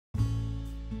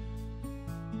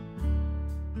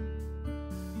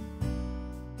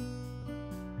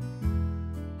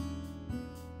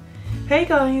Hey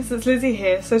guys, it's Lizzie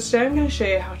here. So today I'm going to show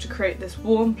you how to create this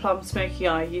warm plum smoky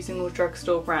eye using all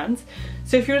drugstore brands.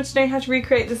 So if you want to know how to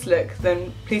recreate this look,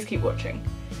 then please keep watching.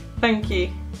 Thank you.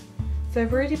 So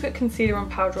I've already put concealer and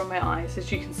powder on my eyes.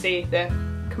 As you can see, they're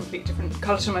completely different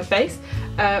colour to my face.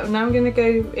 Now I'm going to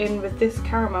go in with this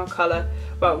caramel colour,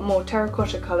 well, more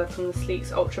terracotta colour from the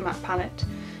Sleek's Ultra Matte palette,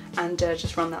 and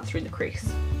just run that through the crease.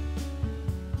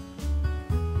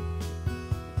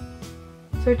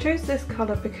 So I chose this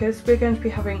colour because we're going to be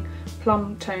having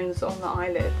plum tones on the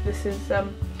eyelid. This is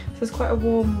there's quite a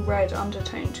warm red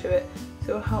undertone to it,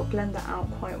 so it will help blend that out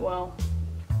quite well.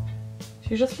 So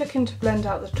you're just looking to blend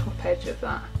out the top edge of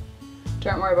that.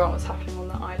 Don't worry about what's happening on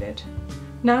the eyelid.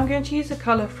 Now I'm going to use a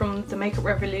colour from the Makeup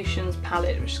Revolution's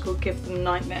palette, which is called Give Them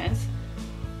Nightmares.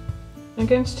 I'm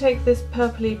going to take this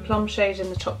purpley plum shade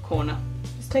in the top corner.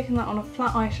 Just taking that on a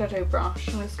flat eyeshadow brush,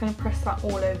 and I'm just going to press that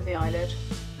all over the eyelid.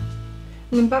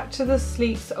 And then back to the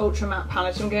Sleek's Ultra Matte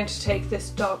palette, I'm going to take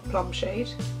this dark plum shade.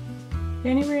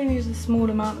 You only really need a small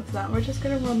amount of that. We're just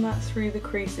going to run that through the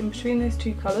crease in between those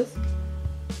two colours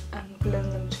and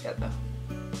blend them together.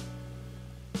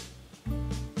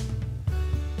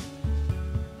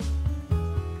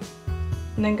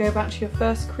 And then go back to your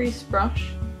first crease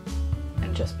brush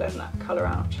and just blend that colour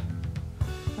out,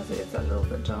 as it is a little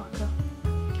bit darker.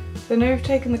 So now we've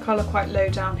taken the colour quite low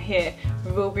down here,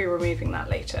 we will be removing that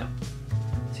later.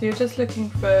 So you're just looking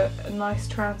for a nice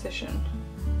transition.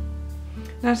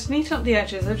 Now to neaten up the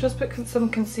edges, I've just put some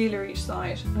concealer each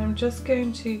side, and I'm just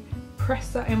going to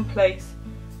press that in place,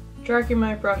 dragging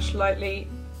my brush lightly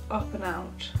up and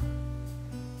out,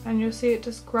 and you'll see it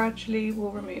just gradually will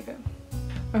remove it.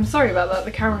 I'm sorry about that, the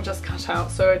camera just cut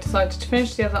out, so I decided to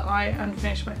finish the other eye and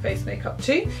finish my face makeup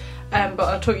too, but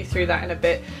I'll talk you through that in a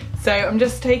bit. So I'm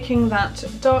just taking that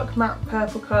dark matte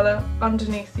purple colour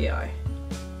underneath the eye,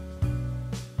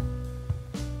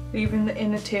 leaving the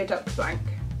inner tear duct blank.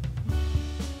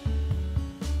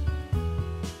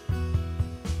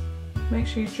 Make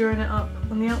sure you join it up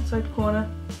on the outside corner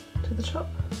to the top.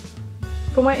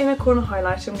 For my inner corner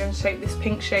highlight, I'm going to take this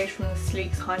pink shade from the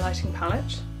Sleek's highlighting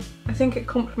palette. I think it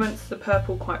complements the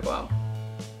purple quite well.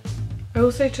 I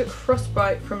also took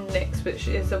Frostbite from NYX, which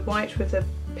is a white with a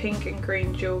pink and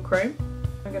green dual chrome.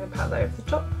 I'm going to pat that over the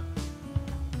top.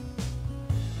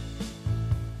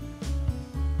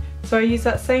 So I use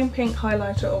that same pink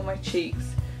highlighter on my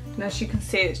cheeks, and as you can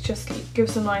see, it just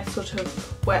gives a nice sort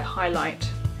of wet highlight.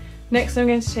 Next I'm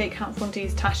going to take Kat Von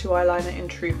D's Tattoo Eyeliner in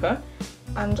Trooper,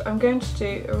 and I'm going to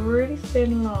do a really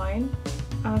thin line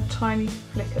and a tiny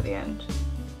flick at the end.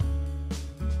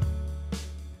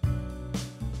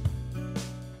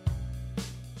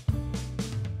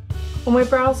 On my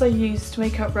brows I used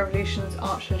Makeup Revolution's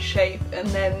Arch and Shape, and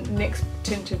then NYX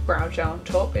Tinted Brow Gel on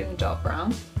top in dark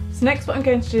brown. So next what I'm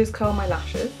going to do is curl my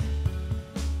lashes,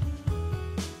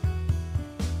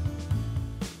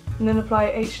 and then apply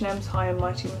H&M's High and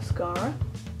Mighty Mascara.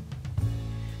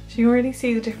 So you can really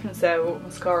see the difference there, what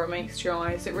mascara makes to your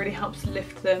eyes. It really helps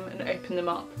lift them and open them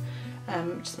up,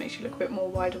 it just makes you look a bit more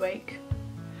wide awake.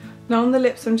 Now on the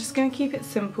lips I'm just going to keep it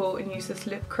simple and use this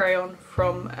lip crayon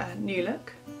from New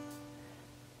Look.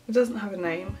 It doesn't have a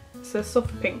name, it's a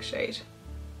soft pink shade.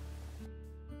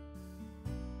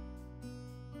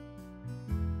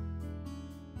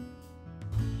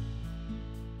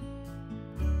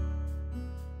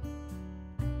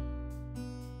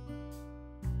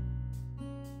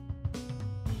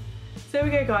 So there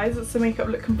we go guys, that's the makeup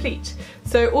look complete.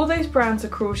 So all those brands are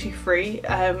cruelty free,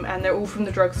 and they're all from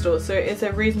the drugstore, so it is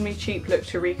a reasonably cheap look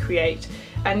to recreate,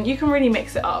 and you can really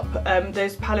mix it up.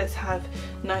 Those palettes have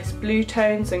nice blue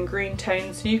tones and green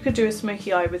tones, so you could do a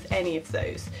smoky eye with any of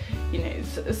those. You know,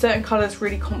 certain colours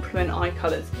really complement eye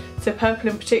colours, so purple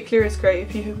in particular is great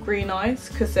if you have green eyes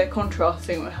because they're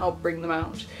contrasting, it will help bring them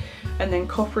out. And then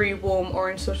coppery, warm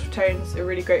orange sort of tones are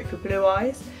really great for blue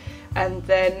eyes. And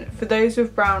then for those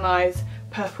with brown eyes,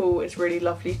 purple is really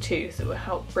lovely too, so it will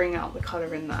help bring out the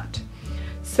colour in that.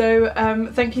 So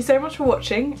thank you so much for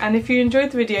watching, and if you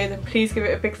enjoyed the video then please give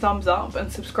it a big thumbs up and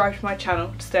subscribe to my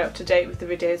channel to stay up to date with the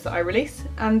videos that I release,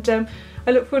 and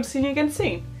I look forward to seeing you again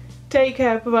soon. Take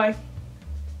care, bye bye.